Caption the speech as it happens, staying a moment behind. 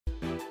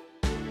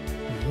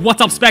What's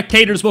up,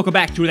 spectators? Welcome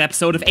back to an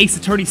episode of Ace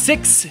Attorney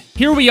 6.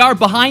 Here we are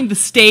behind the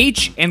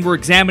stage, and we're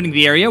examining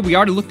the area. We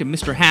already looked at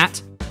Mr.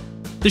 Hat.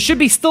 There should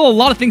be still a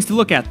lot of things to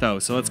look at, though,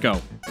 so let's go.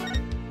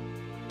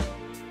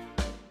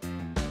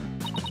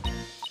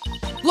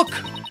 Look!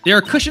 There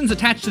are cushions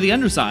attached to the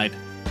underside.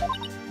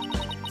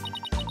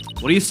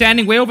 What are you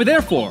standing way over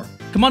there for?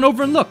 Come on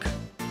over and look.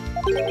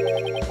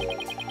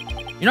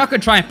 You're not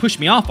gonna try and push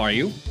me off, are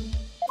you?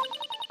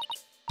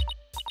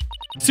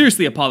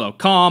 Seriously, Apollo,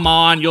 come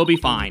on, you'll be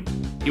fine.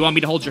 You want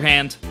me to hold your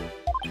hand?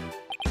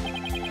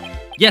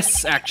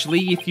 Yes,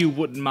 actually, if you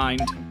wouldn't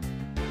mind.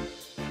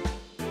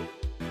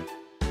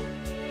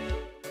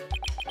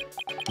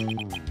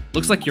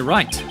 Looks like you're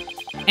right.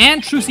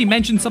 And Trucy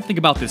mentioned something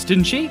about this,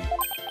 didn't she?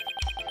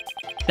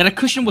 That a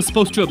cushion was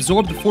supposed to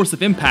absorb the force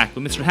of impact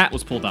when Mr. Hat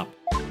was pulled up.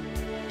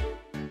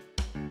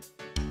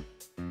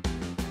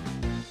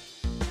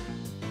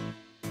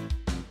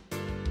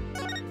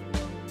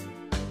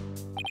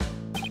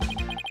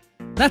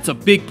 That's a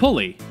big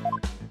pulley.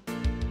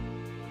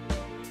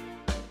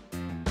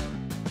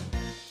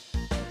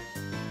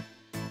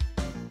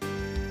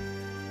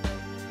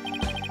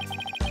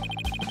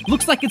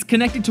 Looks like it's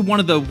connected to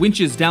one of the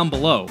winches down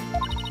below.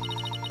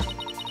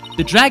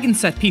 The dragon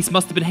set piece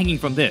must have been hanging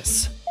from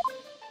this.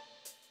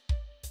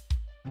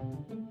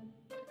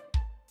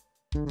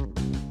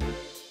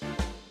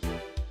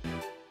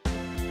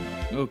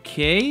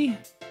 Okay.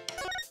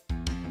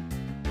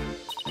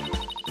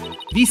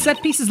 These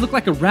set pieces look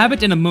like a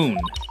rabbit and a moon.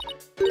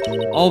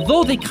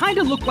 Although they kind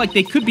of look like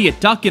they could be a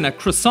duck and a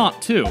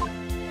croissant, too.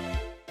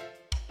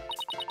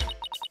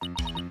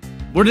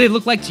 What do they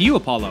look like to you,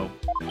 Apollo?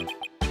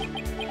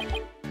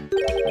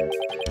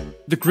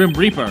 The Grim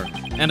Reaper,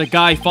 and a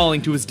guy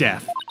falling to his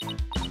death.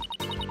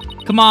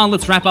 Come on,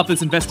 let's wrap up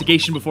this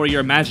investigation before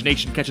your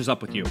imagination catches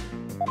up with you.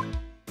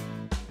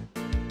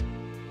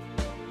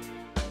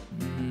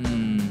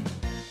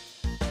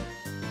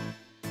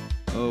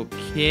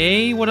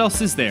 Okay, what else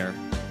is there?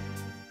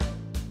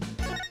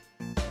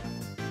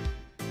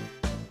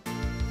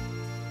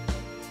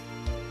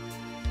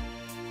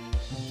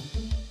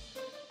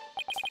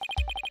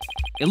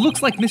 It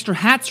looks like Mr.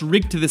 Hat's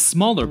rigged to this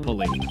smaller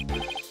pulley.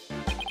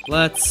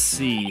 Let's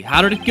see,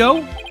 how did it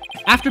go?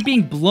 After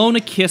being blown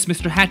a kiss,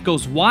 Mr. Hat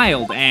goes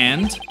wild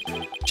and...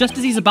 just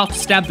as he's about to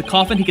stab the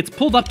coffin, he gets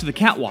pulled up to the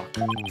catwalk.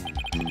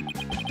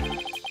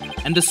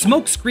 And the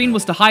smoke screen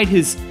was to hide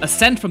his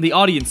ascent from the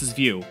audience's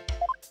view.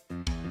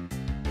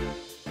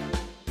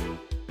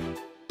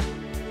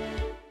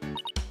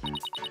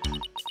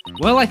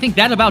 Well, I think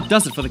that about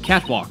does it for the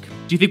catwalk.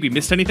 Do you think we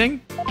missed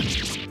anything?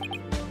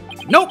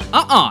 Nope,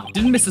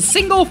 didn't miss a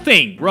single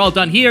thing. We're all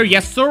done here,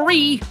 yes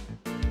sirree.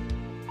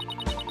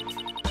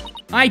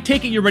 I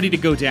take it you're ready to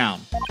go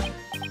down.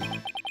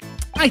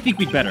 I think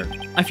we'd better.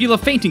 I feel a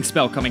fainting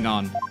spell coming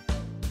on.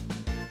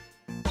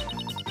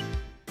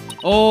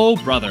 Oh,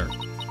 brother.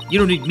 You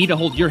don't need me to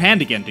hold your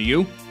hand again, do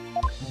you?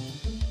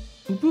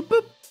 Boop, boop,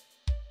 boop.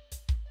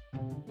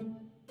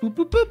 Boop,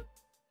 boop, boop.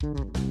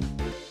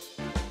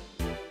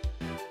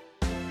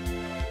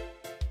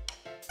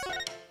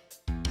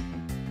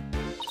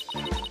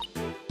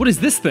 What is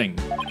this thing?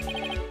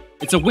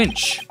 It's a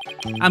winch.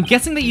 I'm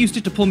guessing they used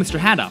it to pull Mr.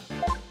 Hat up.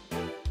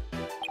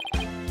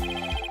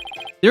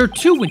 There are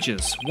two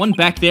winches, one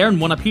back there and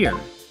one up here.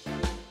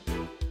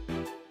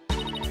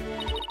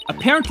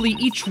 Apparently,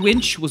 each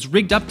winch was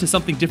rigged up to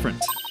something different.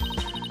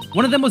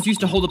 One of them was used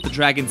to hold up the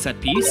dragon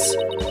set piece,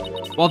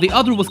 while the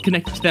other was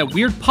connected to that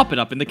weird puppet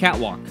up in the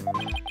catwalk.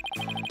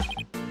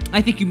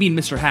 I think you mean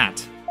Mr.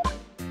 Hat.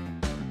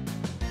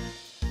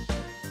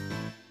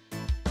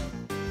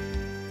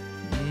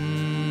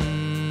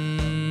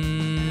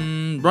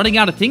 Running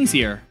out of things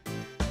here.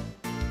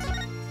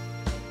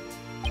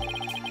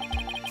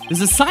 There's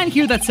a sign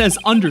here that says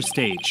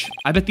understage.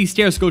 I bet these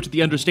stairs go to the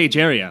understage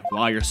area.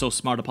 Wow, you're so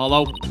smart,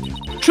 Apollo.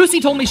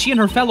 Trucy told me she and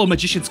her fellow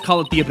magicians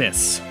call it the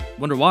abyss.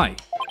 Wonder why.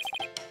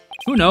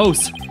 Who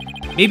knows?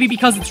 Maybe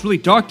because it's really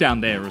dark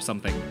down there or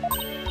something.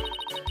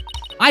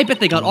 I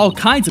bet they got all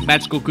kinds of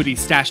magical goodies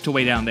stashed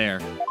away down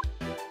there.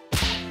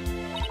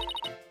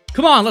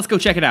 Come on, let's go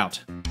check it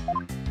out.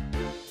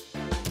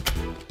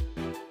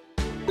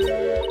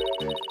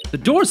 The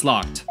door's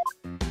locked.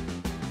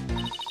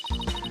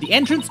 The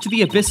entrance to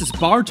the abyss is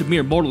barred to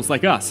mere mortals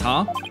like us,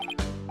 huh?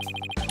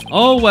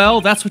 Oh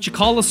well, that's what you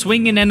call a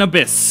swing in an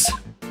abyss.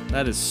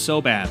 That is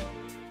so bad.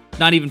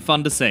 Not even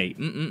fun to say.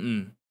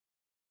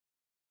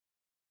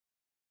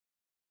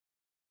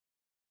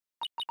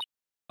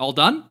 All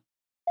done?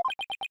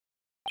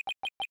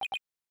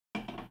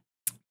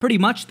 Pretty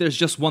much, there's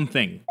just one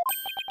thing.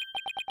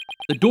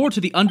 The door to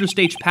the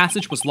understage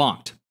passage was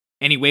locked.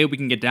 Any way we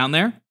can get down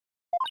there?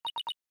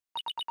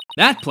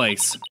 That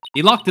place.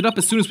 He locked it up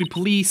as soon as we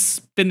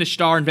police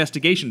finished our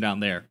investigation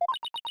down there.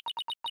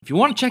 If you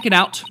want to check it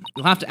out,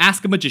 you'll have to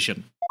ask a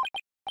magician.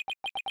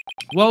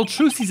 Well,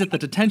 Trucy's at the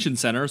detention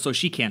center, so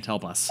she can't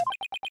help us.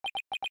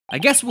 I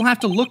guess we'll have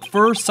to look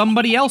for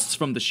somebody else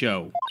from the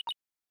show.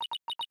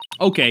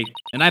 Okay,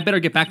 and I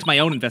better get back to my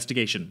own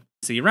investigation.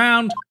 See you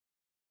around.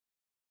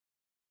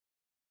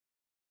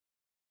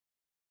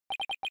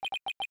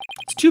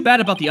 It's too bad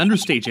about the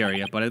understage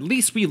area, but at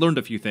least we learned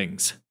a few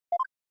things.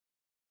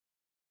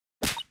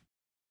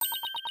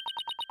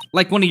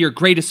 Like one of your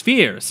greatest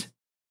fears.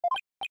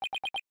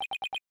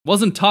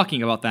 Wasn't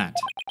talking about that.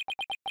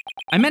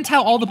 I meant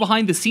how all the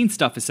behind-the-scenes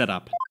stuff is set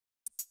up.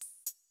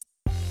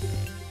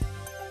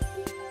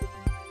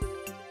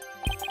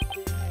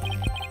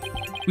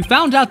 We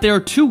found out there are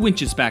 2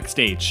 winches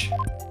backstage.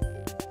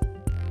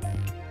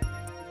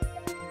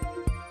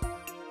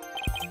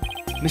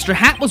 Mr.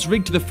 Hat was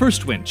rigged to the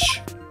first winch.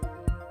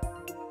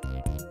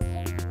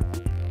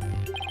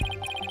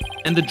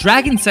 And the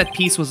dragon set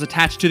piece was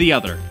attached to the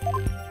other.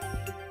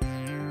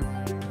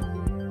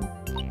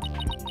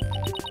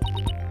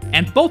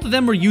 And both of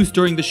them were used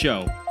during the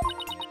show.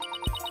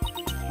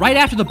 Right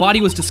after the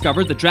body was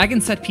discovered, the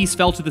dragon set piece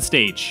fell to the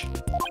stage.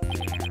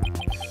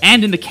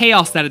 And in the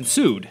chaos that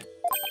ensued,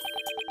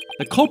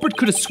 the culprit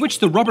could have switched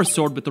the rubber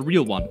sword with the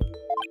real one.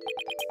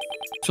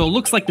 So it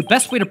looks like the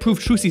best way to prove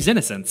Trucy's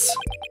innocence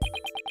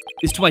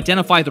is to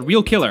identify the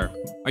real killer.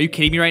 Are you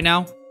kidding me right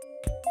now?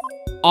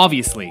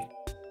 Obviously.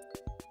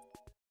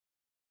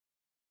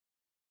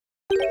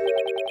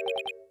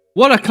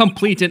 What a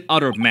complete and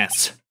utter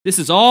mess. This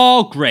is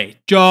all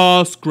great.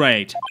 Just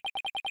great.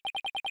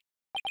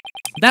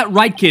 That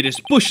Wright kid is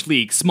Bush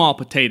League small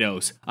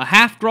potatoes. A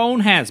half-grown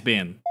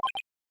has-been.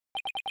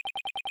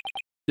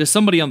 There's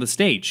somebody on the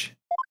stage.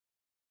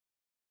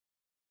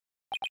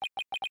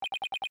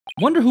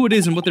 Wonder who it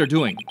is and what they're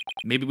doing.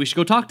 Maybe we should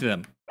go talk to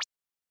them.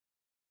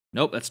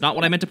 Nope, that's not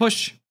what I meant to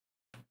push.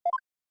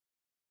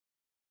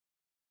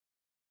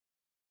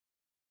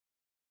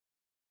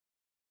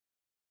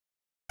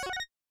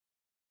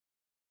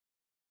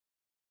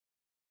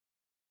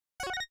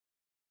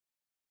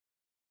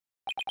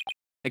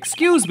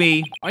 Excuse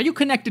me, are you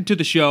connected to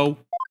the show?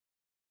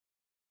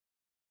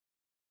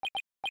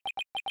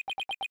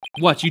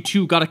 What, you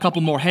two got a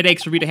couple more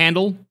headaches for me to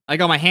handle? I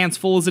got my hands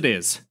full as it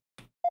is.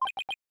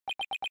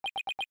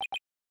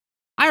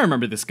 I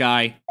remember this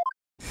guy.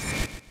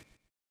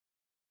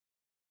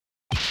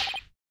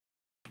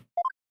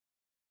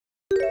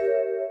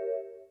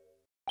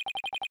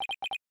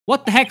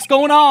 What the heck's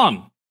going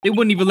on? They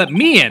wouldn't even let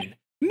me in.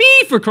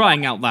 Me for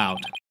crying out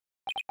loud.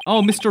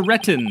 Oh, Mr.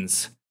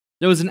 Rettins.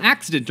 There was an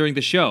accident during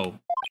the show.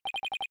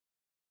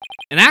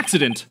 An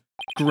accident?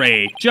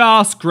 Great.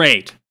 Just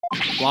great.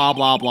 Blah,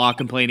 blah, blah.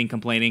 Complaining. Do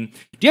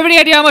you have any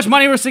idea how much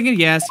money we're sinking?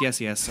 Yes.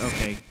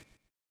 Okay.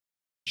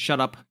 Shut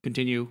up.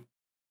 Continue.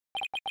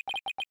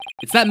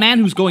 It's that man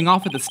who's going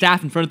off with the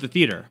staff in front of the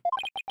theater.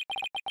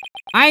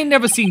 I ain't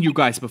never seen you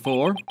guys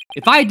before.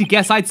 If I had to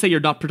guess, I'd say you're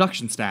not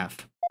production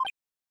staff.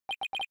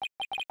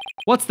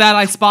 What's that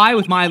I spy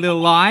with my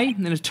little eye?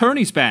 An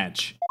attorney's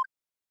badge.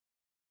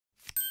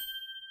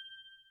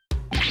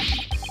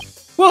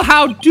 Well,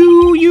 how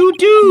do you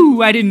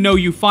do? I didn't know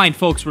you fine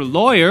folks were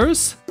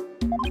lawyers.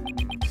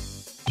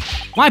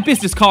 My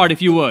business card,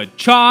 if you would.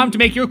 Charmed to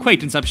make your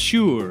acquaintance, I'm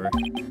sure.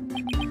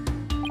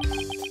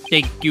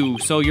 Thank you.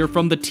 So you're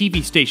from the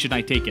TV station,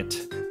 I take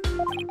it.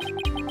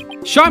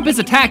 Sharp as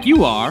a tack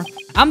you are.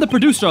 I'm the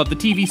producer of the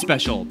TV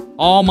special.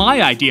 All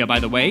my idea, by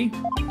the way.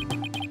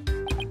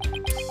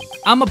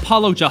 I'm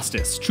Apollo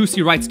Justice,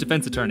 Trucy Wright's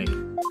defense attorney.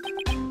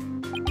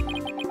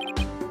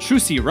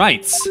 Trucy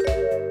Wright's?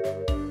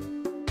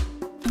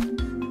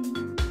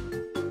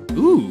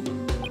 Ooh.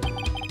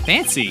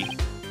 Fancy.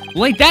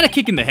 Well, ain't that a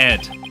kick in the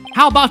head?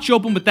 How about you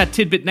open with that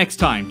tidbit next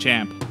time,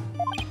 champ?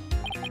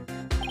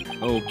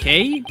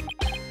 Okay.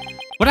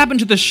 What happened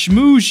to the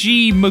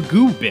Shmoozhy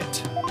Magoo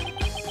bit?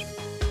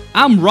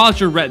 I'm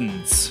Roger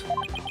Rettins.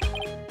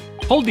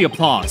 Hold the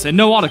applause, and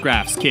no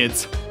autographs,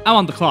 kids. I'm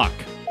on the clock.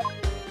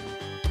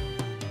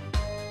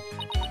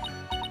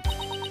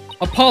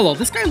 Apollo,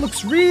 this guy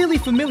looks really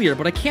familiar,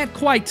 but I can't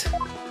quite...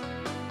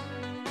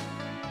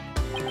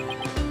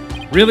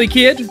 Really,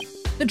 kid?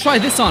 Then try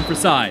this on for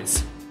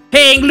size.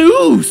 Hang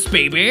loose,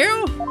 baby!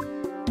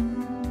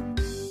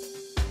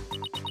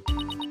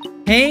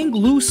 Hang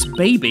loose,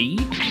 baby?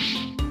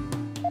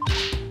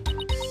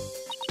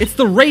 It's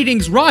the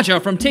ratings Raja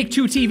from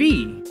Take-Two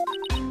TV.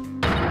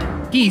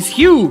 He's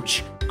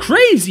huge,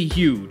 crazy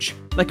huge,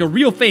 like a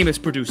real famous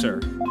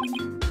producer.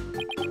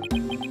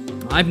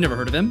 I've never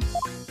heard of him.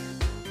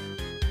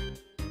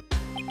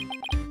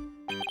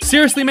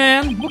 Seriously,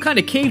 man? What kind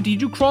of cave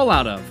did you crawl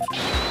out of?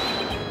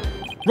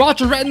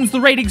 Roger Rettins,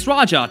 the ratings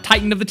Raja,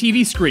 titan of the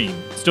TV screen.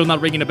 Still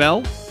not ringing a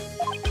bell?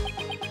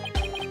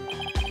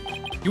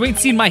 You ain't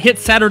seen my hit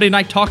Saturday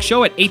night talk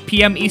show at 8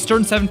 p.m.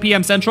 Eastern, 7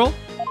 p.m. Central?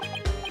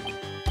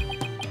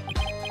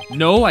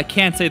 No, I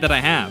can't say that I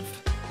have.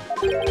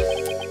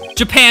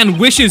 Japan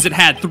wishes it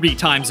had 3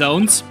 time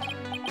zones.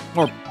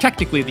 Or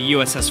technically the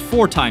US has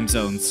 4 time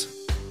zones.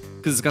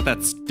 Because it's got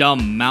that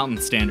dumb mountain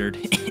standard.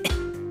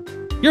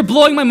 You're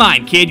blowing my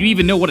mind, kid. You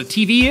even know what a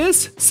TV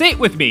is? Say it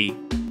with me.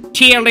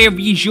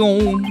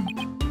 Television.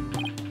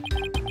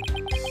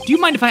 Do you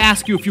mind if I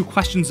ask you a few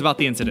questions about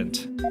the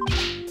incident?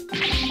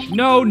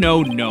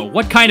 No.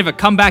 What kind of a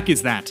comeback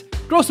is that?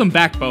 Grow some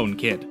backbone,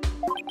 kid.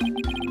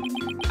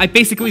 I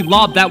basically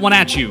lobbed that one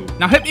at you.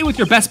 Now hit me with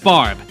your best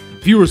barb.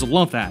 Viewers will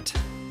love that.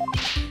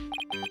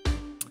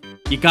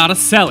 You gotta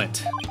sell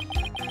it.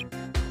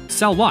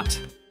 Sell what?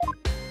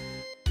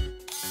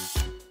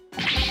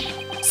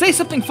 Say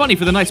something funny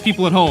for the nice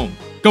people at home.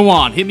 Go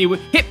on, hit me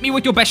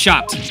with your best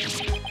shot.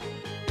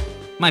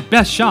 My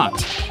best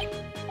shot?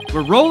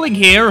 We're rolling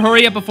here,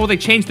 hurry up before they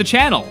change the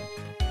channel.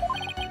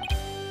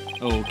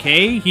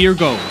 Okay, here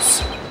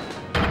goes.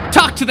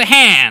 Talk to the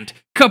hand!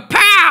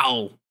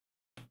 Kapow!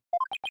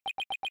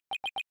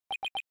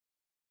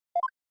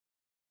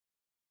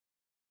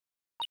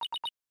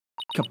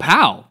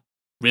 Kapow?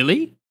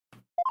 Really?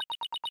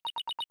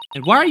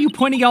 And why are you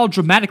pointing all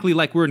dramatically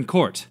like we're in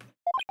court?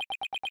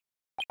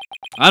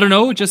 I don't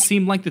know, it just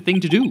seemed like the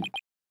thing to do.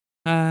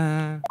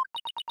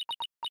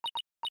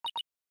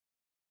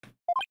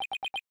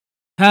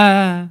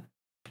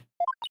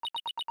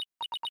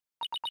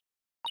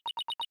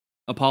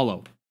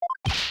 Apollo,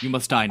 you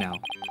must die now.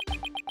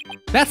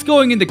 That's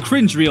going in the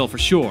cringe reel for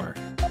sure.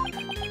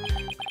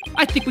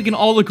 I think we can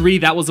all agree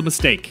that was a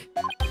mistake.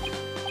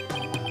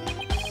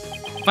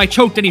 If I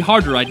choked any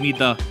harder, I'd need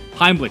the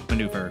Heimlich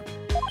maneuver.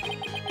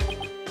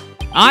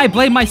 I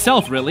blame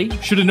myself, really.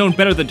 Should have known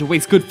better than to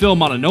waste good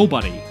film on a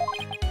nobody.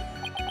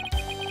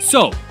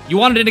 So, you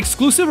wanted an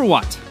exclusive or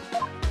what?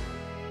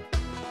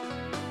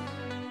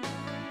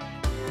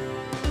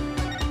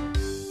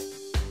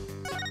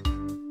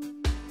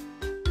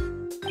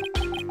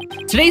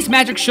 Today's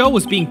magic show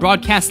was being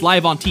broadcast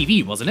live on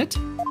TV, wasn't it?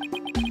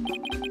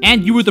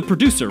 And you were the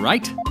producer,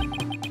 right?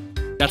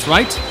 That's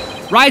right.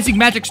 Rising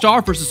Magic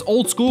Star versus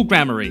Old School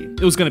Gramarye.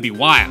 It was gonna be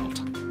wild.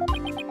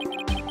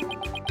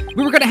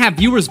 We were gonna have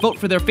viewers vote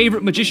for their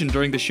favorite magician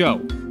during the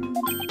show.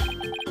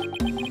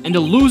 And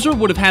the loser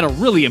would have had a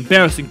really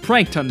embarrassing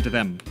prank done to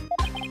them.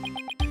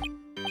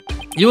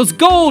 It was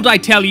gold, I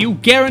tell you,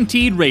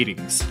 guaranteed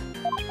ratings.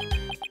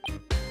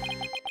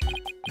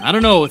 I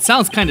don't know, it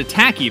sounds kinda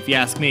tacky if you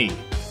ask me.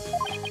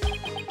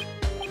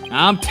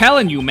 I'm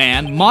telling you,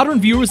 man, modern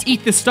viewers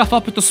eat this stuff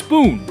up with a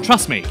spoon,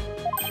 trust me.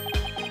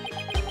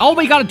 All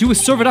we gotta do is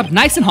serve it up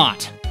nice and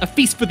hot. A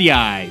feast for the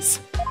eyes.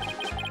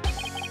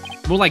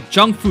 More like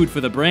junk food for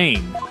the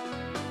brain.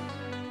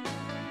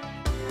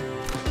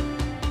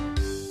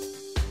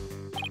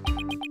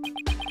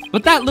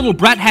 But that little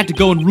brat had to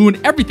go and ruin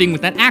everything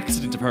with that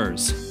accident of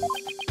hers.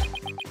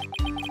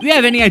 Do you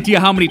have any idea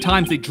how many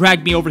times they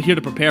dragged me over here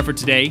to prepare for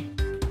today?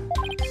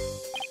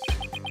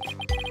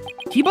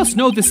 He must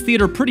know this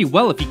theater pretty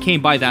well if he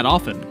came by that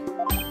often.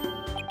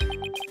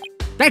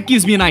 That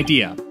gives me an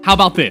idea. How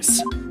about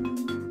this?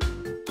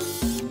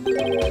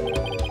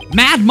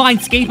 Mad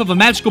mindscape of a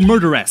magical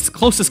murderess.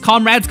 Closest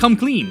comrades come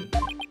clean.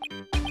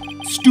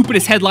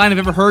 Stupidest headline I've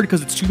ever heard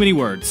because it's too many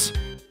words.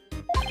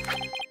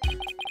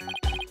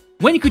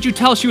 When could you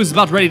tell she was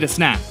about ready to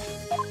snap?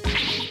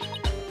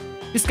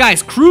 This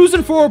guy's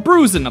cruising for a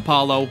bruising,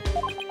 Apollo.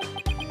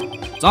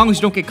 As long as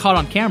you don't get caught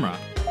on camera.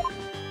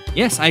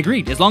 Yes, I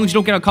agreed. As long as you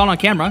don't get caught on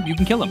camera, you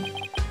can kill him.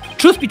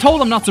 Truth be told,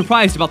 I'm not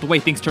surprised about the way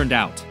things turned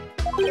out.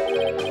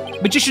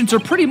 Magicians are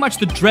pretty much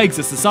the dregs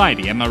of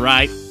society, am I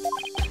right?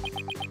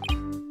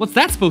 What's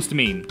that supposed to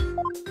mean?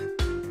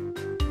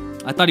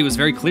 I thought he was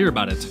very clear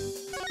about it.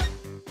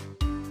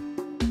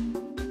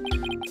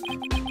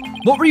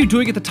 What were you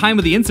doing at the time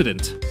of the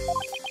incident?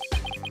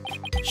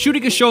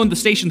 Shooting a show in the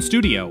station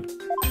studio.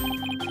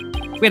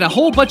 We had a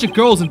whole bunch of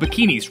girls in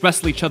bikinis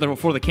wrestle each other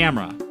before the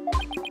camera.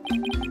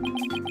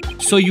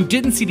 So you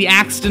didn't see the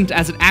accident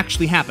as it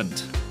actually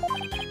happened.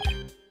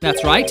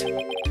 That's right.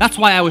 That's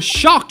why I was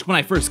shocked when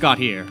I first got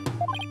here.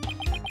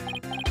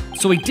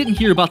 So he didn't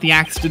hear about the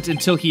accident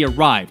until he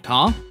arrived,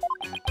 huh?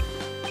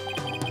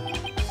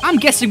 I'm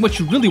guessing what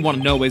you really want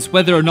to know is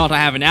whether or not I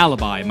have an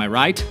alibi, am I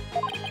right?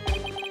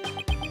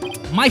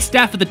 My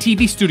staff at the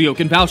TV studio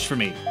can vouch for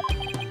me.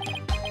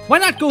 Why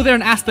not go there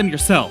and ask them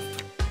yourself?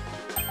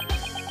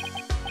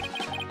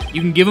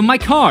 You can give them my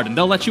card and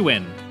they'll let you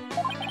in.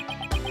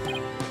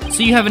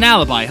 So you have an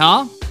alibi,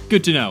 huh?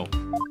 Good to know.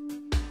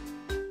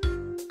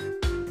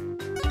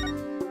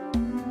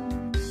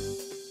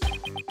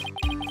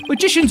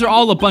 Magicians are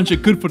all a bunch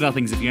of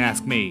good-for-nothings if you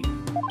ask me.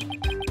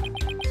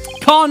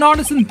 Con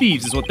artists and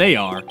thieves is what they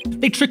are.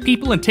 They trick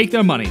people and take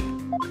their money.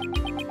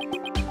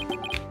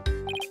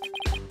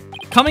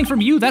 Coming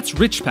from you, that's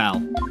rich, pal.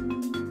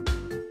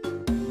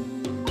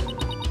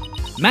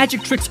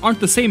 Magic tricks aren't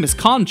the same as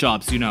con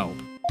jobs, you know.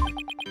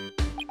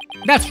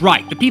 That's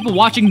right, the people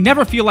watching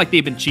never feel like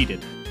they've been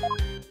cheated.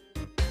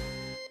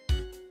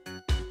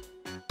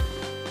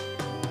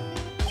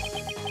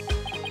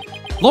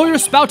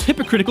 Lawyers spout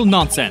hypocritical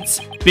nonsense.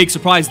 Big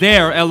surprise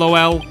there,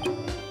 LOL.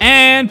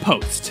 And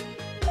post.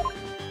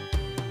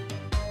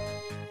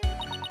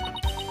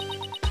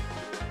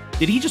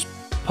 Did he just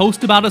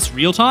post about us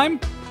real time?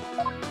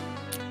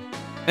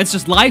 It's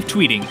just live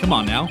tweeting, come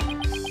on now.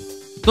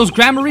 Those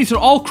Gramaryes are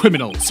all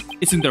criminals.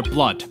 It's in their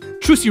blood.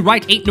 Phoenix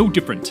Wright ain't no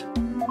different.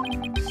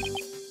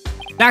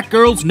 That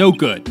girl's no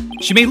good.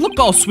 She may look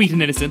all sweet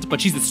and innocent,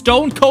 but she's a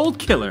stone-cold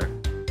killer.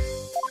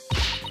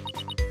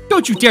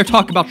 Don't you dare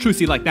talk about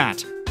Trucy like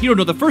that. You don't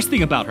know the first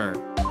thing about her.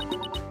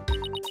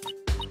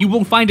 You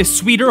won't find a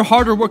sweeter,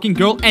 harder working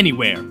girl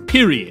anywhere.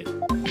 Period.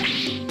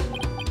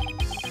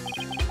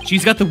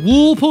 She's got the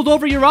wool pulled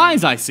over your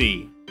eyes, I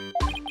see.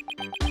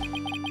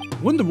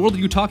 What in the world are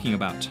you talking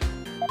about?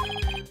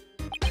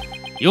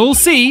 You'll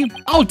see.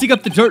 I'll dig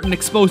up the dirt and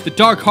expose the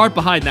dark heart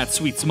behind that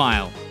sweet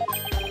smile.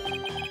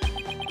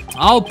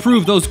 I'll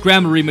prove those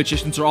Gramarye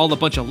magicians are all a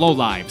bunch of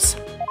lowlives.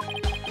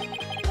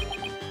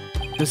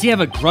 Does he have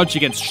a grudge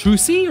against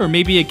Trucy, or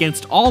maybe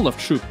against all of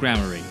Troop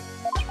Gramarye?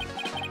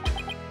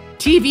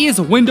 TV is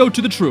a window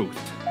to the truth.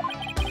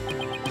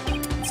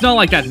 It's not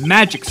like that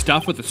magic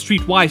stuff with the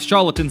streetwise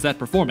charlatans that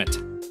perform it.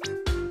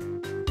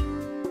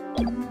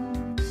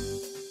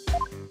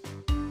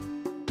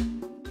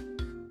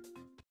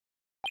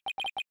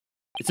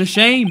 It's a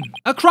shame.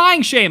 A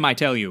crying shame, I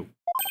tell you.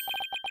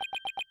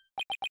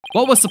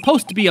 What was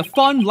supposed to be a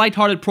fun,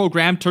 lighthearted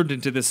program turned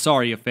into this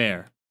sorry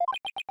affair.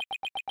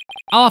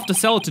 I'll have to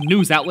sell it to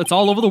news outlets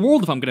all over the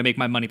world if I'm gonna make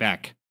my money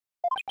back.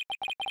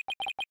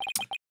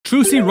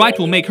 Phoenix Wright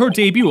will make her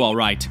debut all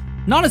right.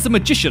 Not as a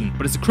magician,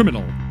 but as a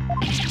criminal.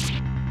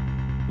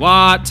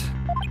 What?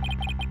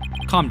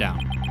 Calm down.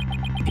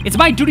 It's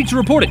my duty to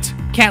report it.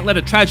 Can't let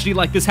a tragedy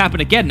like this happen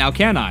again now,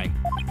 can I?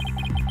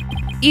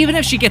 Even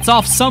if she gets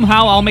off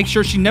somehow, I'll make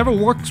sure she never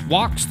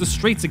walks the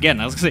streets again.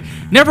 I was gonna say,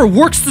 never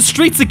works the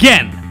streets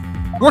again!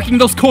 Working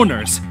those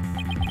corners.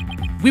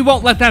 We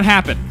won't let that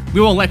happen. We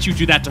won't let you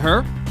do that to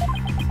her.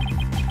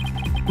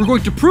 We're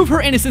going to prove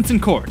her innocence in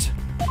court.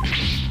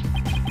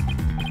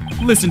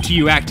 Listen to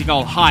you acting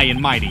all high and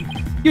mighty.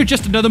 You're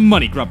just another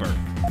money grubber.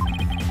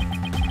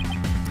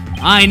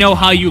 I know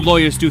how you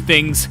lawyers do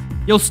things.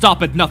 You'll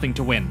stop at nothing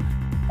to win.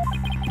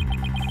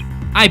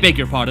 I beg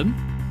your pardon?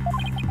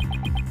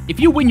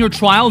 If you win your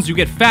trials, you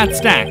get fat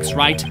stacks,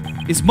 right?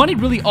 Is money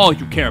really all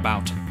you care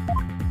about?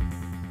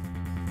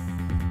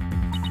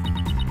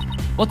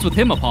 What's with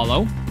him,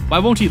 Apollo? Why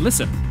won't he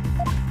listen?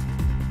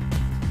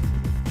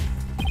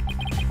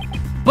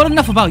 But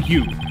enough about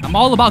you. I'm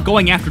all about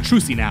going after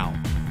Trucy now.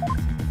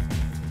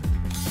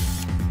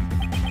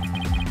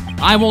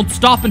 I won't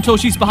stop until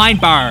she's behind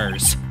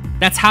bars.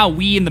 That's how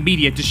we in the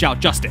media dish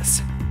out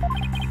justice.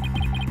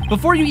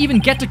 Before you even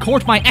get to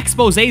court, my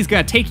exposé's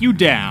gonna take you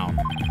down.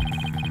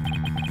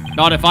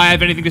 Not if I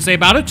have anything to say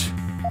about it.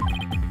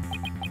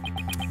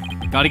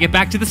 Gotta get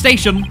back to the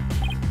station.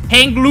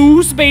 Hang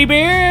loose,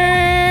 baby!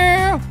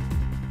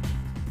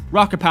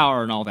 Rocket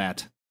power and all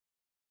that.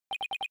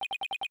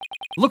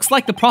 Looks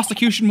like the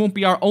prosecution won't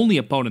be our only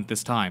opponent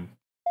this time.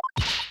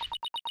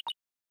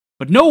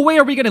 But no way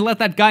are we gonna let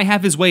that guy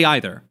have his way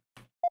either.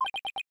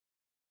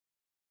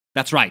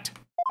 That's right.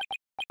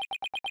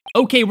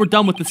 Okay, we're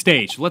done with the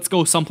stage. Let's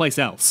go someplace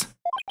else.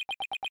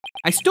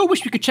 I still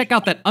wish we could check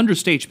out that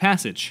understage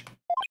passage.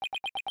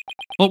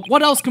 But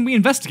what else can we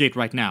investigate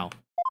right now?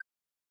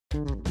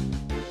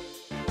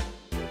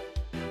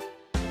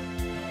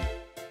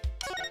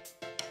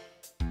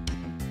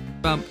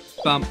 Bum,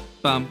 bum,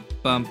 bum,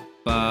 bum,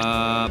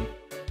 bum.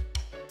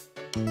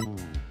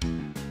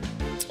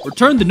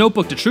 Return the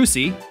notebook to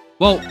Trucy.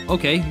 Well,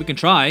 okay, we can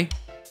try.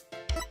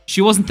 She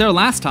wasn't there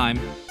last time.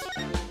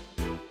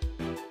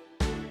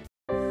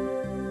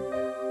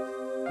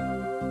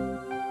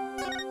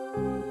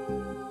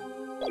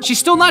 She's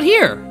still not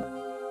here!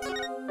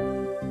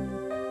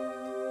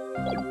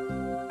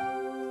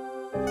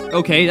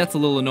 Okay, that's a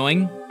little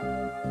annoying.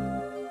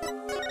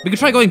 We could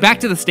try going back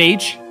to the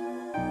stage.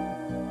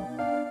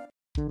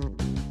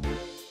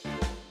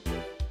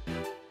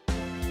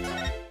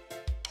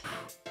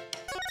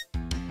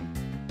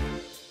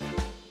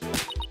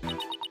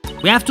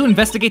 We have to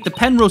investigate the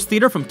Penrose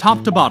Theater from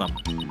top to bottom.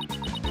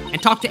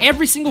 And talk to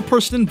every single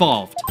person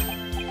involved.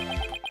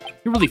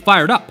 You're really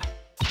fired up.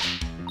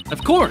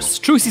 Of course,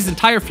 Trucy's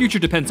entire future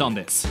depends on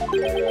this.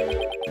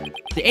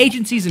 The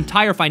agency's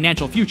entire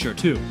financial future,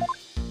 too.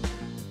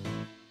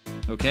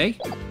 Okay.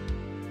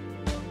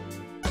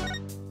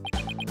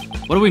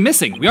 What are we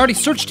missing? We already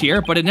searched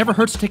here, but it never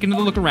hurts to take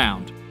another look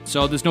around.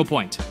 So there's no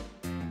point.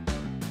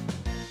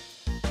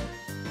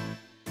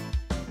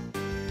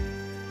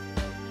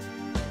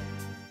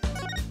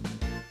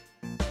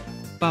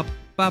 Ba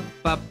ba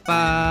ba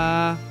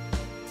ba.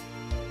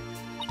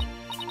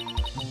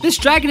 This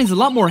dragon is a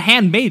lot more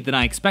handmade than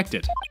I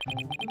expected.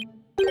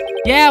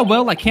 Yeah,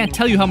 well, I can't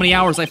tell you how many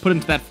hours I put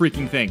into that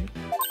freaking thing.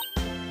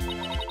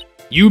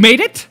 You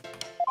made it?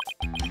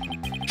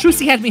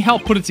 Trucy had me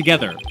help put it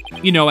together.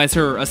 You know, as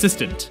her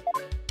assistant.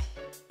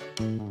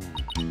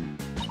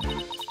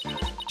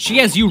 She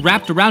has you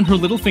wrapped around her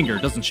little finger,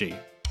 doesn't she?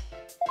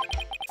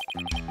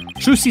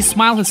 Trucy's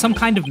smile has some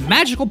kind of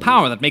magical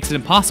power that makes it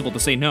impossible to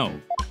say no.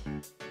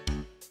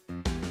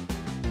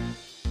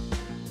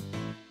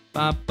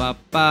 Ba ba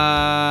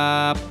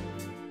ba.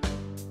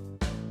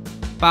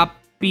 Bop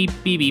beep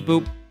beep beep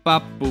boop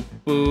bop boop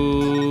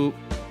boop.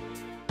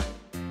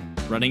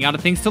 Running out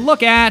of things to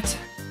look at.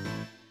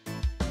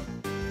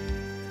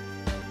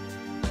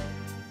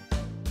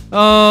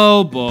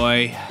 Oh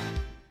boy.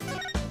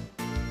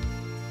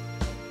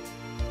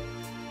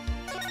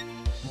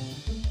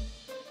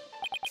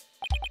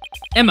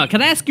 Emma,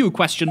 can I ask you a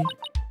question?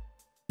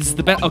 This is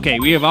the best. Okay,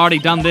 we have already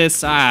done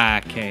this.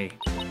 Ah, okay.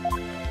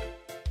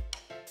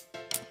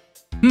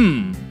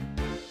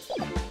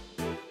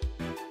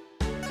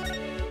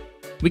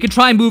 We could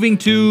try moving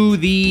to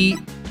the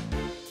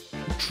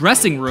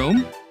dressing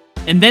room,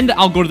 and then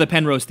I'll go to the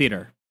Penrose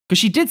Theater. Because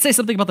she did say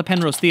something about the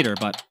Penrose Theater,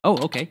 but... Oh,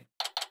 okay.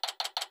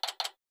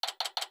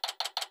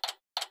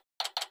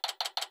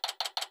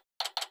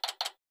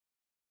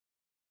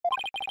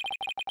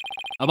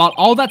 About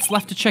all that's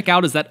left to check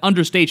out is that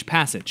understage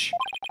passage.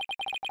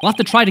 We'll have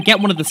to try to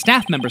get one of the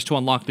staff members to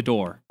unlock the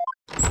door.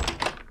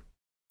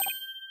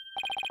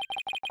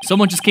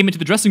 Someone just came into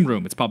the dressing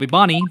room. It's probably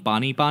Bonnie.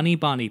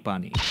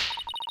 Bonnie.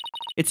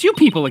 It's you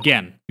people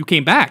again. You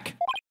came back.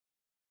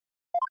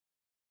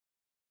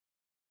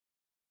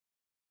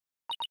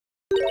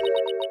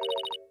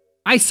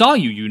 I saw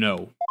you, you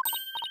know.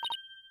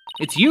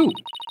 It's you.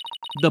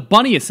 The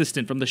bunny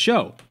assistant from the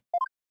show.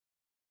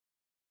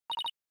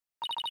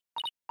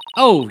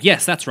 Oh,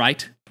 yes, that's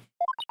right.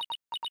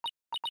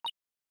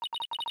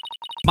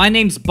 My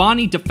name's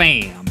Bonnie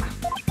DeFam.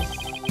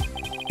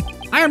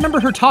 I remember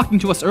her talking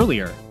to us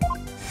earlier.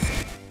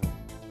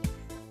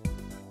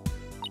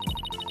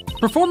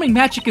 Performing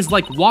magic is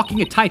like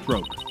walking a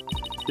tightrope.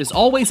 There's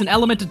always an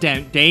element of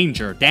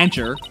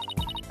danger.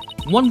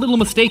 One little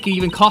mistake can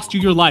even cost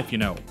you your life, you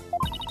know.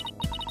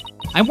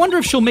 I wonder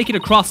if she'll make it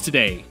across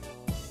today.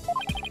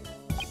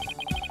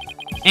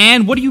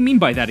 And what do you mean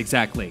by that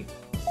exactly?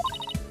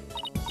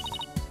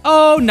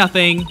 Oh,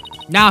 nothing.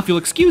 Now if you'll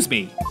excuse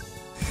me.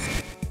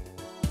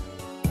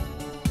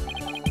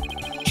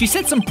 She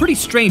said some pretty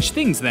strange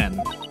things then.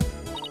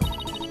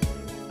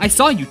 I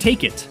saw you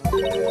take it.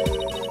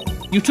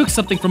 You took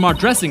something from our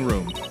dressing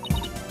room.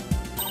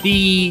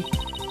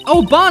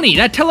 Oh, Bonnie,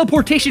 that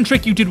teleportation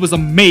trick you did was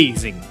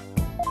amazing.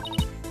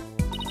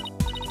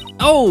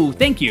 Oh,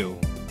 thank you.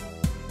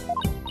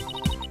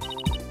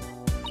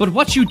 But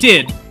what you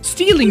did,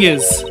 stealing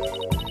is...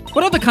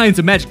 What other kinds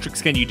of magic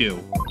tricks can you do?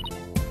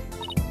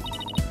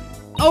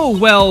 Oh,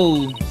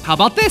 well, how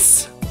about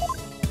this?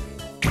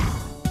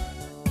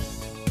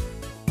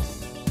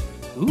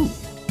 Ooh.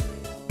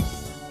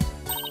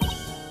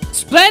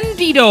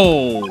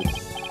 Splendido!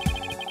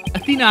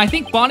 Athena, I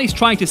think Bonnie's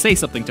trying to say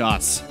something to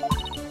us.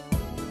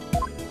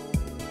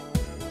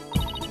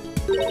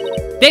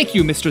 Thank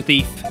you, Mr.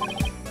 Thief.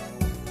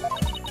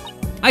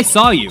 I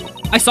saw you.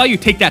 I saw you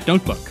take that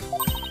notebook.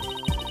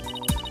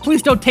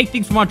 Please don't take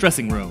things from our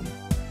dressing room.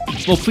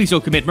 Well, please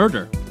don't commit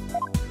murder.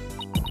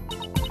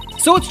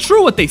 So it's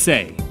true what they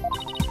say.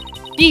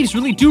 Thieves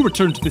really do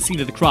return to the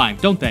scene of the crime,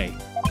 don't they?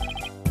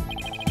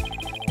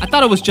 I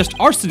thought it was just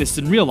arsonists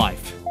in real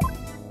life.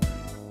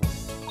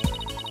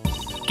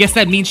 Guess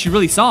that means she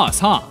really saw us,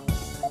 huh?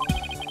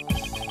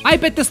 I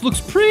bet this looks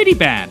pretty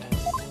bad.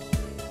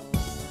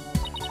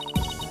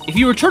 If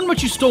you return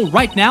what you stole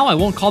right now, I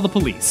won't call the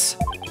police.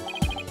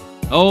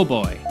 Oh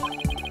boy.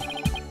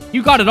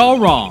 You got it all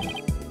wrong.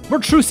 We're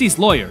Trucy's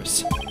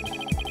lawyers.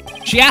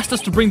 She asked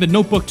us to bring the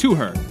notebook to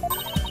her.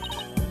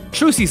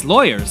 Trucy's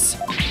lawyers?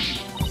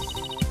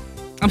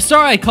 I'm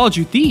sorry I called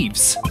you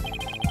thieves.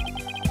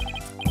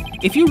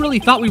 If you really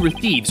thought we were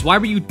thieves, why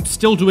were you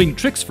still doing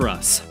tricks for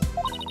us?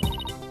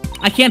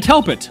 I can't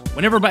help it.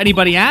 Whenever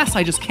anybody asks,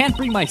 I just can't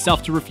bring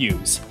myself to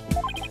refuse.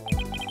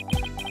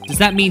 Does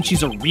that mean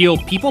she's a real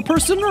people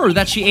person, or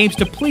that she aims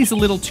to please a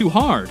little too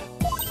hard?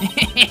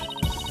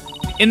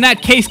 In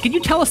that case, can you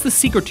tell us the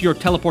secret to your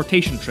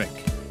teleportation trick?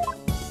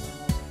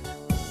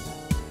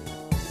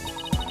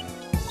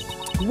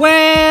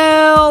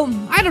 Well,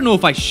 I don't know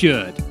if I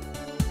should.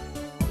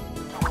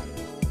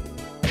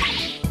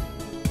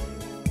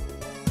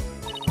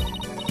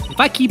 If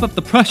I keep up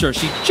the pressure,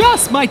 she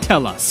just might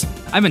tell us.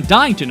 I've been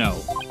dying to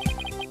know.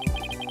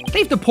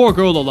 Leave the poor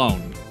girl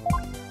alone.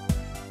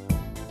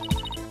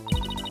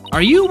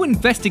 Are you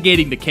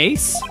investigating the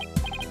case?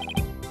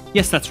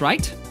 Yes, that's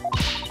right.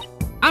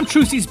 I'm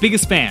Trucy's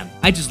biggest fan.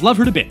 I just love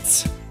her to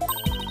bits.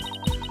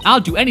 I'll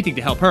do anything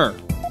to help her.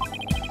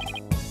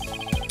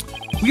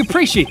 We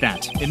appreciate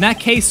that. In that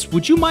case,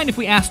 would you mind if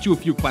we asked you a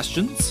few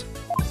questions?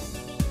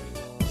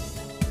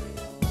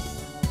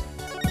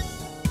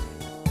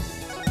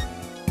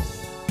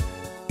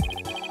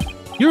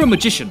 You're a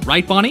magician,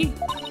 right, Bonnie?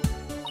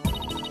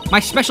 My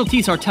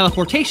specialties are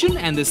teleportation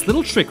and this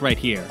little trick right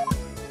here.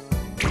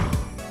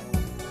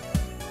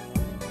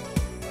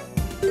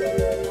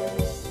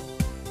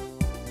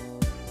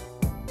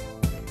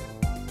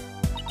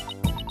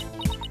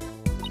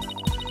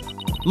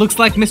 Looks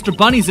like Mr.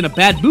 Bunny's in a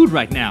bad mood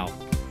right now.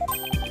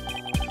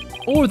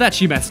 Or that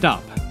she messed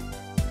up.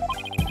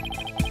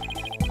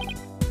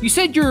 You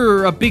said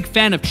you're a big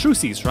fan of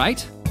Trucy's,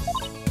 right?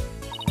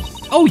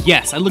 Oh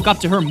yes, I look up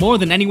to her more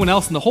than anyone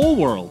else in the whole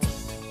world.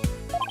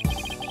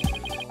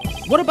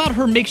 What about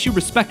her makes you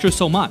respect her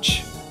so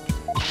much?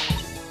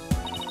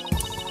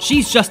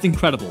 She's just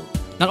incredible.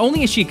 Not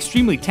only is she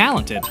extremely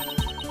talented,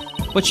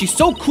 but she's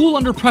so cool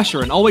under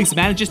pressure and always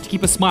manages to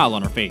keep a smile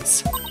on her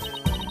face.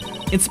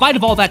 In spite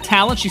of all that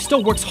talent, she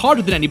still works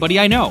harder than anybody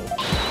I know.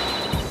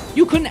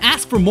 You couldn't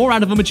ask for more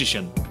out of a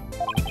magician.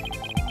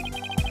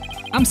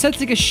 I'm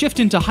sensing a shift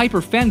into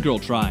hyper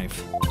fangirl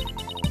drive.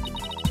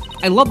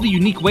 I love the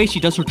unique way she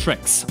does her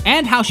tricks,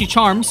 and how she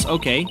charms,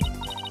 okay.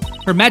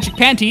 Her magic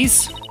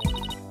panties.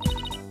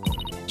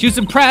 She was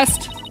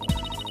impressed.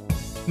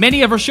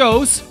 many of her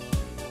shows.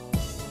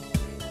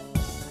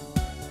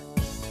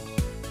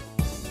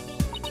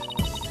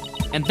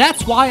 And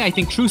that's why I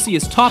think Trucy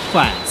is top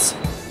class.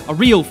 A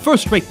real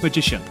first-rate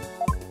magician.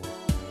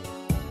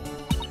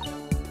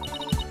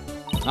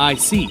 I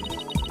see.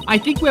 I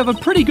think we have a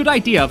pretty good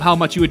idea of how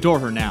much you adore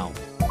her now.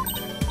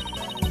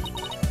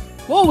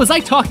 Whoa, was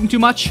I talking too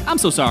much? I'm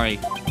so sorry.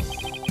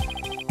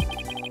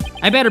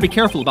 I better be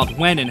careful about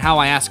when and how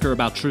I ask her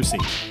about Trucy.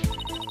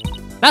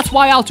 That's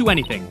why I'll do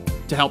anything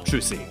to help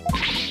Trucy.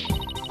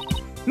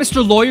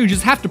 Mr. Lawyer, you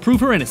just have to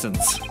prove her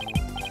innocence.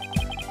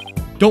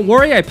 Don't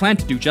worry, I plan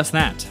to do just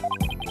that.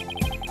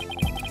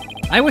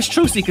 I wish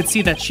Trucy could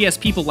see that she has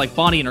people like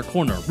Bonnie in her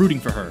corner, rooting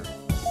for her.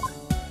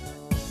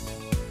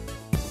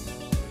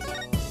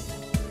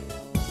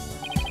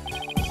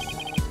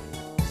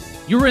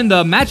 You were in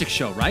the magic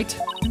show, right?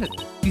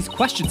 These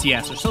questions he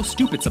asks are so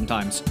stupid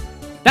sometimes.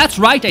 That's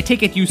right, I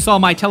take it you saw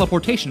my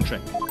teleportation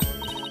trick.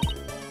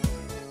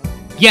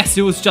 Yes,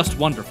 it was just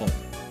wonderful.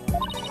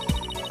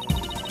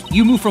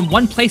 You moved from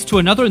one place to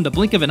another in the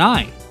blink of an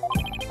eye.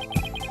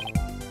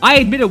 I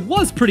admit it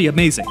was pretty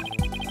amazing.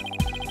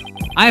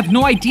 I have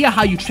no idea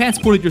how you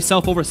transported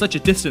yourself over such a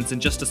distance in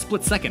just a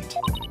split second.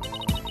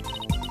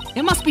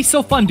 It must be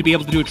so fun to be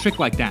able to do a trick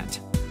like that.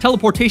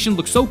 Teleportation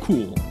looks so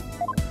cool.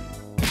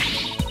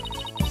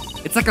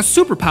 It's like a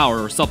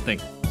superpower or something.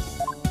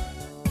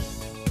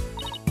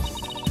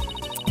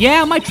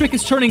 Yeah, my trick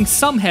is turning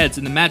some heads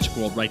in the magic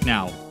world right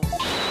now.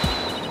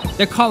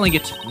 They're calling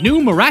it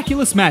new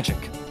miraculous magic.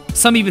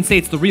 Some even say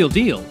it's the real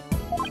deal.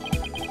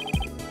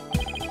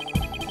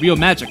 Real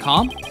magic,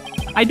 huh?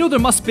 I know there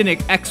must be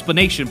an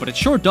explanation, but it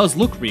sure does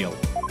look real.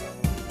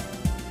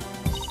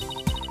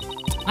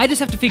 I just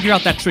have to figure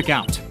out that trick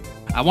out.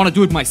 I want to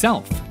do it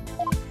myself.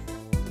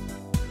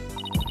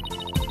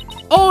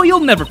 Oh, you'll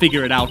never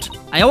figure it out.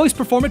 I always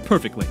perform it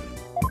perfectly.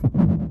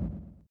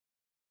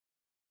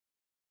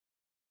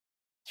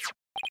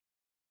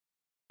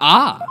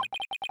 Ah.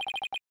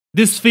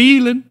 This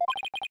feeling.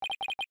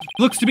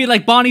 Looks to me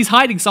like Bonnie's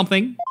hiding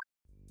something.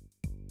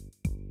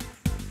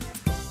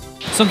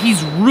 So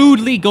he's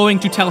rudely going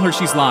to tell her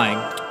she's lying.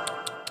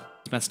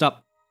 It's messed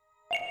up.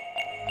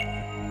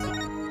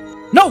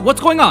 No,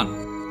 what's going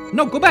on?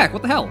 No, go back,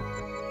 what the hell?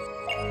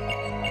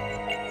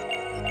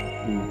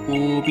 Boop,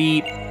 boop,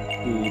 beep.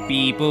 Boop,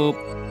 beep,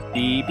 boop.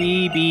 Beep,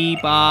 beep,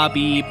 beep, ba,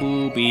 beep,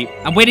 boop, beep.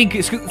 I'm waiting,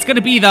 it's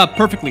gonna be the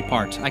perfectly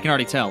part, I can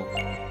already tell.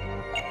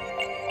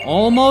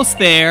 Almost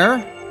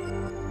there.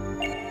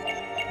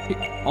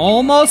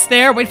 Almost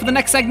there, wait for the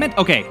next segment.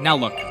 Okay, now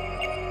look.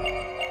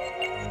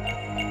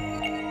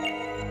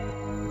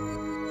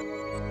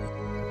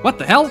 What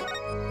the hell?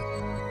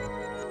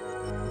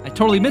 I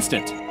totally missed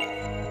it.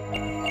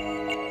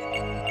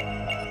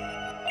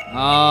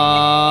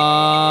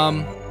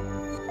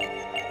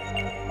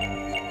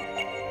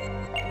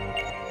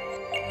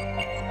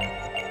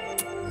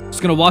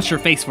 Just gonna wash her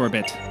face for a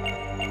bit.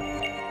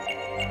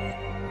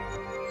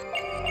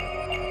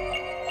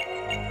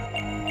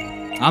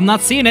 I'm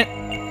not seeing it.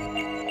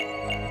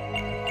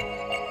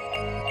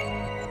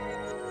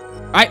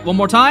 Alright, one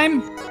more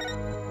time.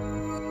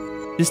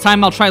 This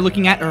time I'll try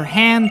looking at her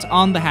hand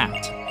on the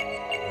hat.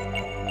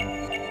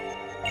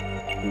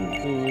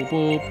 Boop, boop,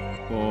 boop,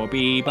 boop,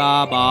 bee,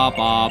 ba, ba,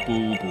 ba,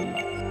 boo, boo.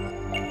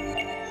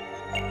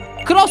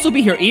 Could also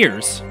be her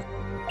ears.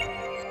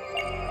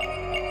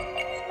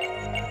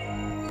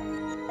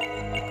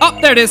 Oh,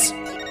 there it is.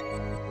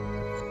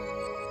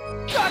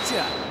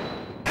 Gotcha.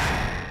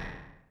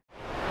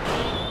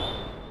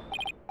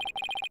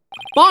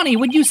 Bonnie,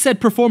 when you said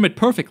perform it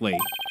perfectly,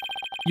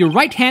 your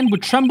right hand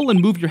would tremble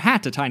and move your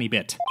hat a tiny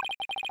bit.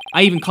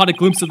 I even caught a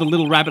glimpse of the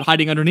little rabbit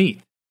hiding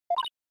underneath.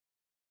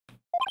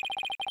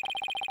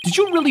 Did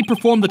you really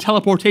perform the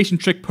teleportation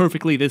trick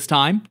perfectly this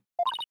time?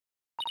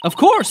 Of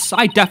course,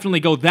 I definitely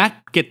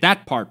get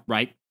that part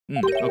right.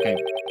 Okay.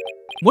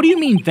 What do you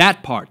mean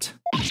that part?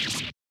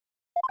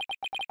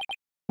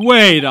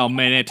 Wait a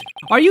minute.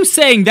 Are you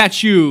saying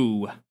that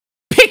you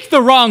picked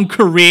the wrong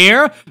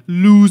career,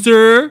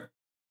 loser?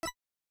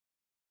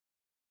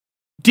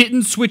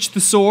 Didn't switch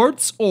the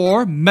swords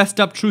or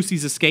messed up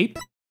Trucy's escape?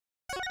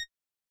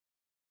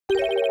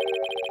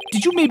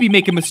 Did you maybe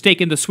make a mistake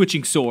in the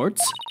switching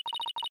swords?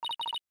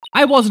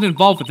 I wasn't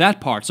involved with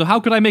that part, so how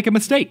could I make a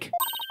mistake?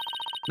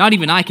 Not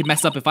even I could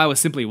mess up if I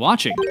was simply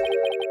watching.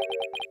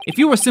 If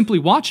you were simply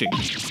watching.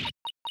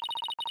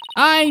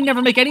 I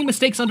never make any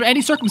mistakes under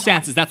any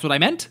circumstances, that's what I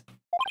meant.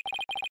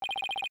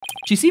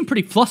 She seemed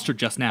pretty flustered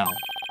just now.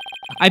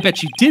 I bet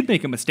she did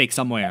make a mistake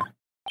somewhere.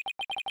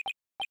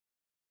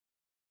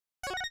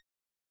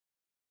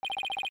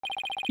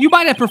 You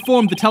might have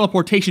performed the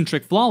teleportation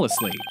trick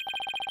flawlessly,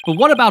 but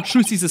what about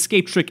Trucy's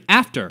escape trick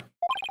after?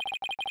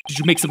 Did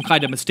you make some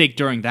kind of mistake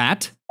during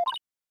that?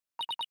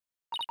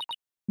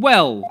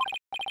 Well,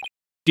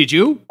 did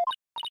you?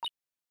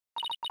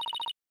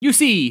 You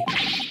see,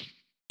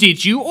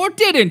 did you or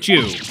didn't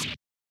you?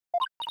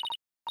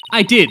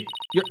 I did.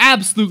 You're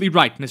absolutely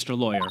right, Mr.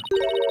 Lawyer.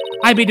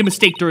 I made a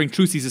mistake during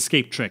Trucy's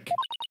escape trick.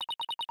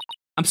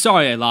 I'm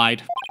sorry I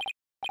lied.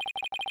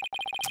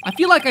 I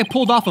feel like I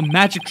pulled off a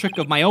magic trick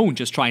of my own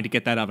just trying to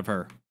get that out of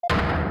her.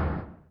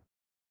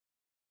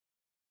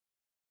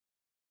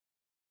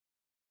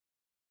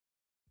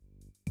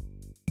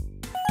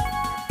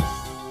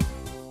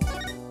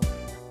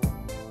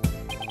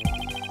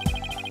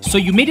 So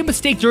you made a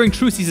mistake during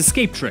Trucy's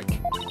escape trick.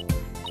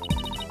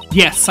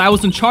 Yes, I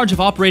was in charge of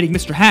operating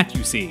Mr. Hat,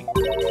 you see.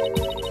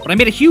 But I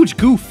made a huge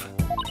goof.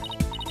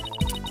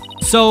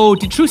 So,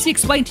 did Trucy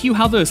explain to you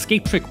how the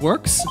escape trick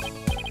works?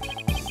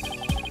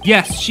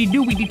 Yes, she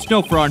knew we need to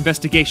know for our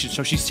investigation,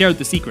 so she shared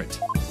the secret.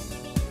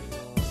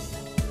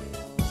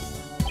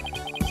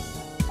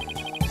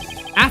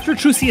 After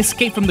Trucy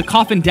escaped from the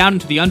coffin down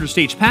into the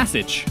understage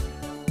passage,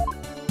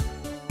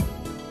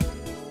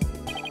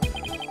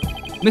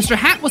 Mr.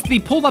 Hat was to be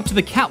pulled up to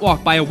the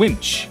catwalk by a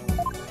winch.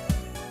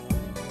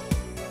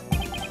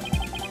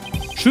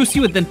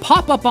 Trucy would then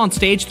pop up on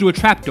stage through a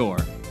trapdoor.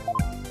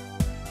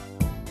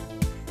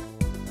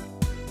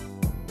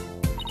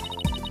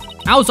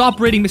 I was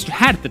operating Mr.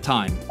 Hat at the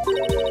time.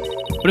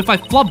 But if I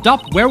flubbed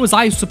up, where was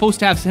I supposed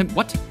to have him—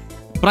 what?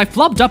 But I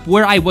flubbed up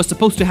where I was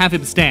supposed to have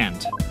him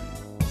stand.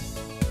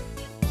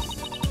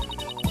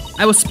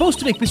 I was supposed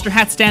to make Mr.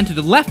 Hat stand to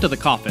the left of the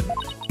coffin.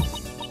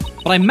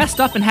 But I messed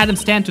up and had him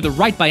stand to the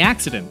right by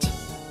accident.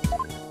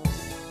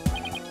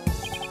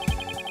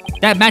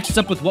 That matches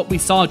up with what we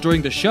saw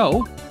during the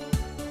show.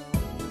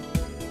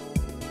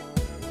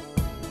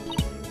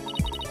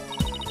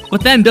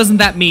 But then, doesn't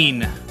that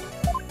mean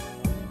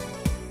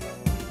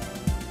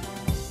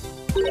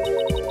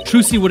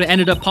Trucy would have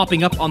ended up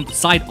popping up on the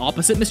side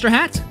opposite Mr.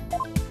 Hat?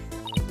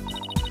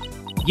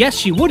 Yes,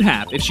 she would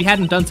have, if she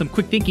hadn't done some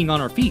quick thinking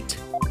on her feet.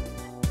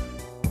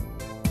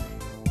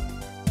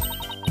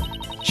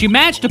 She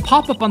managed to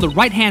pop up on the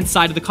right-hand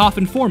side of the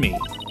coffin for me,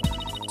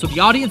 so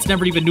the audience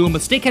never even knew a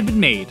mistake had been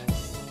made.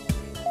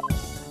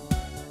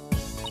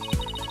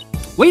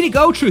 Way to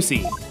go,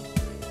 Trucy!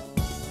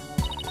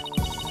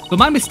 But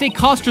my mistake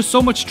caused her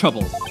so much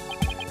trouble.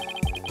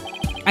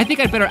 I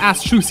think I'd better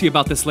ask Trucy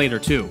about this later,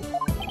 too.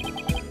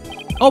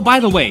 Oh,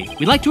 by the way,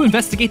 we'd like to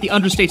investigate the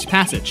understage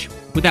passage.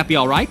 Would that be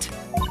alright?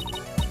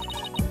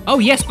 Oh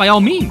yes, by all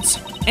means.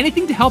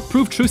 Anything to help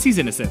prove Trucy's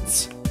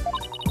innocence.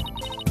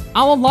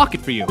 I'll unlock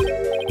it for you.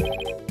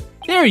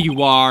 There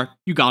you are.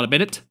 You got a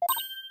minute?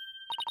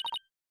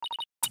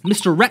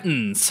 Mr.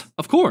 Rettens,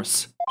 of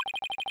course.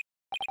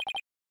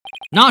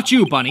 Not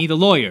you, Bunny, the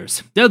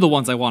lawyers. They're the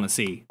ones I want to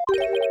see.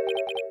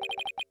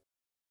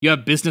 You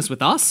have business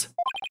with us?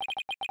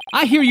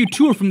 I hear you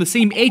two are from the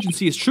same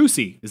agency as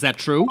Trucy. Is that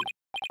true?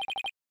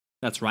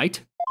 That's right.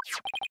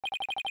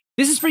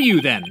 This is for you,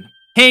 then.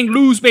 Hang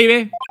loose,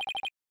 baby!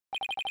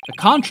 A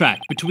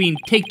contract between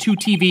Take-Two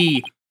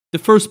TV, the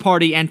first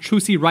party, and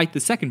Trucy Wright, the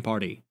second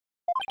party.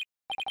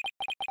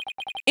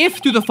 If,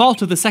 through the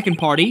fault of the second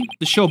party,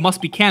 the show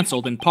must be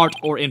cancelled in part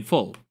or in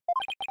full,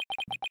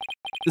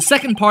 the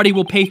second party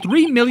will pay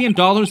 $3 million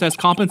as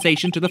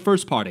compensation to the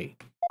first party.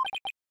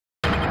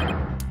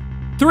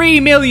 3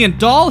 million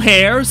doll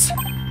hairs?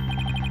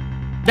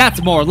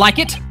 That's more like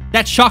it.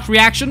 That shocked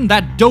reaction,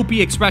 that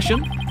dopey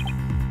expression.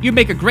 You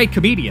make a great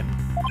comedian.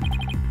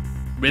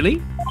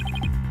 Really?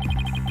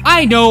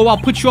 I know, I'll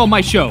put you on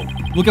my show.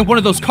 We'll get one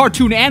of those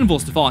cartoon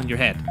anvils to fall on your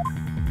head.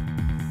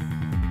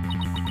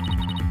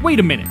 Wait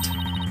a minute.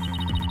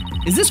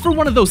 Is this for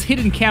one of those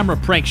hidden camera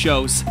prank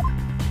shows?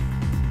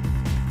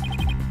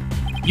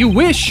 You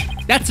wish!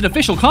 That's an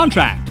official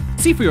contract.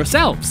 See for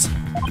yourselves.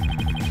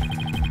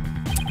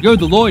 You're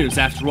the lawyers,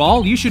 after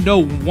all. You should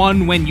know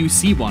one when you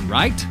see one,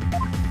 right?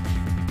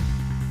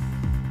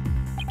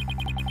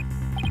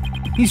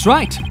 He's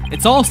right.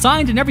 It's all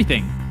signed and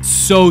everything.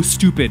 So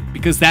stupid,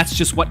 because that's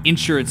just what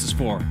insurance is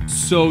for.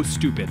 So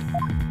stupid.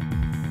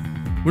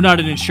 We're not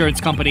an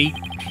insurance company.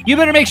 You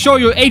better make sure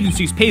your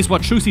agency pays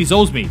what Trucy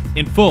owes me,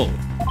 in full.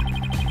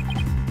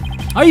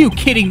 Are you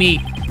kidding me?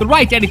 The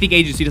Right Anything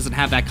agency doesn't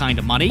have that kind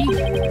of money.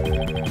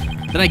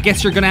 Then I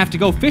guess you're gonna have to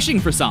go fishing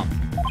for some.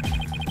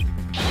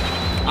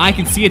 I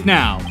can see it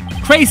now.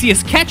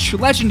 Craziest catch,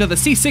 legend of the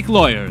seasick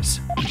lawyers.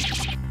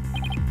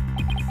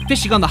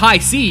 Fishing on the high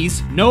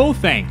seas? No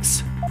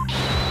thanks.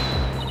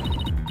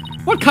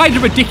 What kind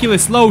of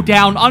ridiculous,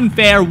 low-down,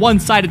 unfair,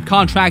 one-sided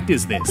contract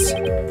is this?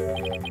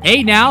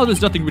 Hey now,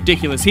 there's nothing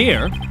ridiculous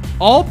here.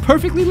 All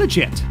perfectly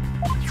legit.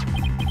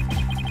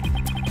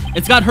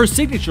 It's got her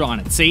signature on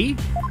it, see?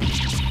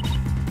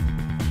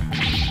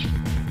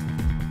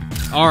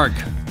 Arg.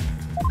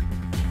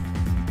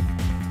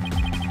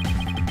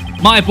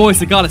 My boys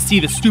have gotta see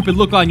the stupid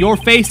look on your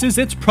faces,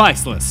 it's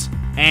priceless.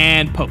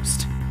 And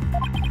post.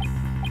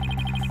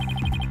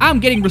 I'm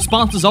getting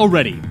responses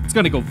already. It's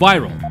gonna go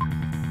viral.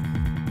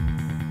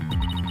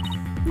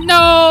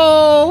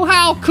 No!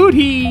 How could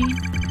he?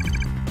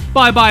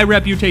 Bye-bye,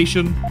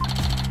 reputation.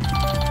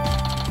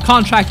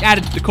 Contract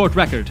added to the court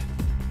record.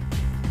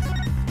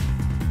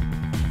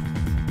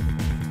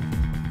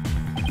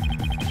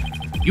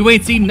 You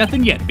ain't seen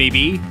nothing yet,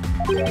 baby.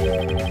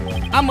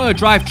 I'm gonna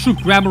drive Troop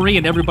Gramarye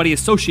and everybody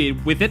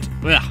associated with it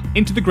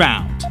into the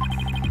ground.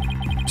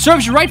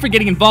 Serves you right for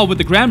getting involved with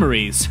the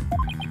Gramaryes.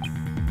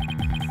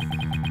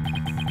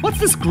 What's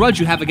this grudge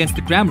you have against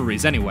the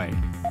Grammaries, anyway?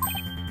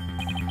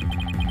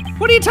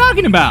 What are you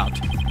talking about?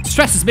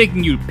 Stress is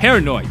making you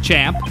paranoid,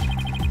 champ.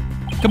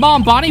 Come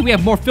on, Bonnie, we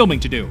have more filming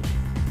to do.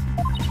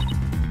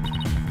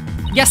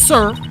 Yes,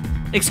 sir.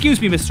 Excuse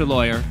me, Mr.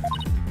 Lawyer.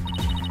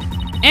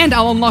 And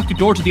I'll unlock the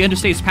door to the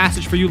understage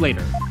passage for you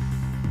later.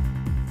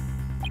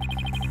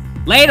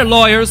 Later,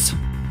 lawyers.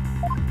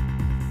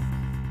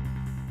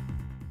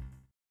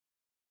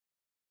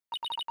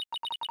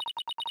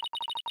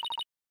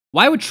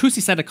 Why would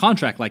Trucy sign a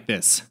contract like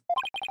this?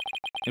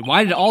 And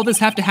why did all this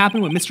have to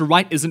happen when Mr.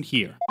 Wright isn't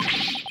here?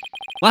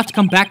 We'll have to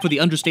come back for the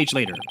understage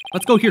later.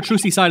 Let's go hear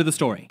Trucy's side of the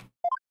story.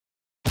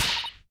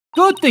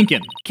 Good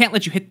thinking. Can't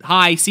let you hit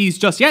high seas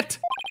just yet.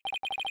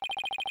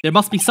 There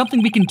must be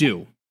something we can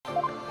do.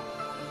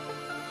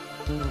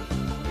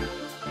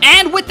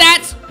 And with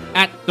that,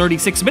 at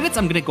 36 minutes,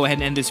 I'm gonna go ahead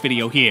and end this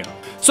video here.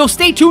 So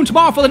stay tuned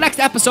tomorrow for the next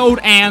episode,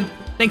 and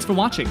thanks for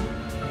watching.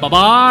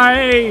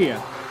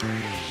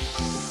 Bye-bye!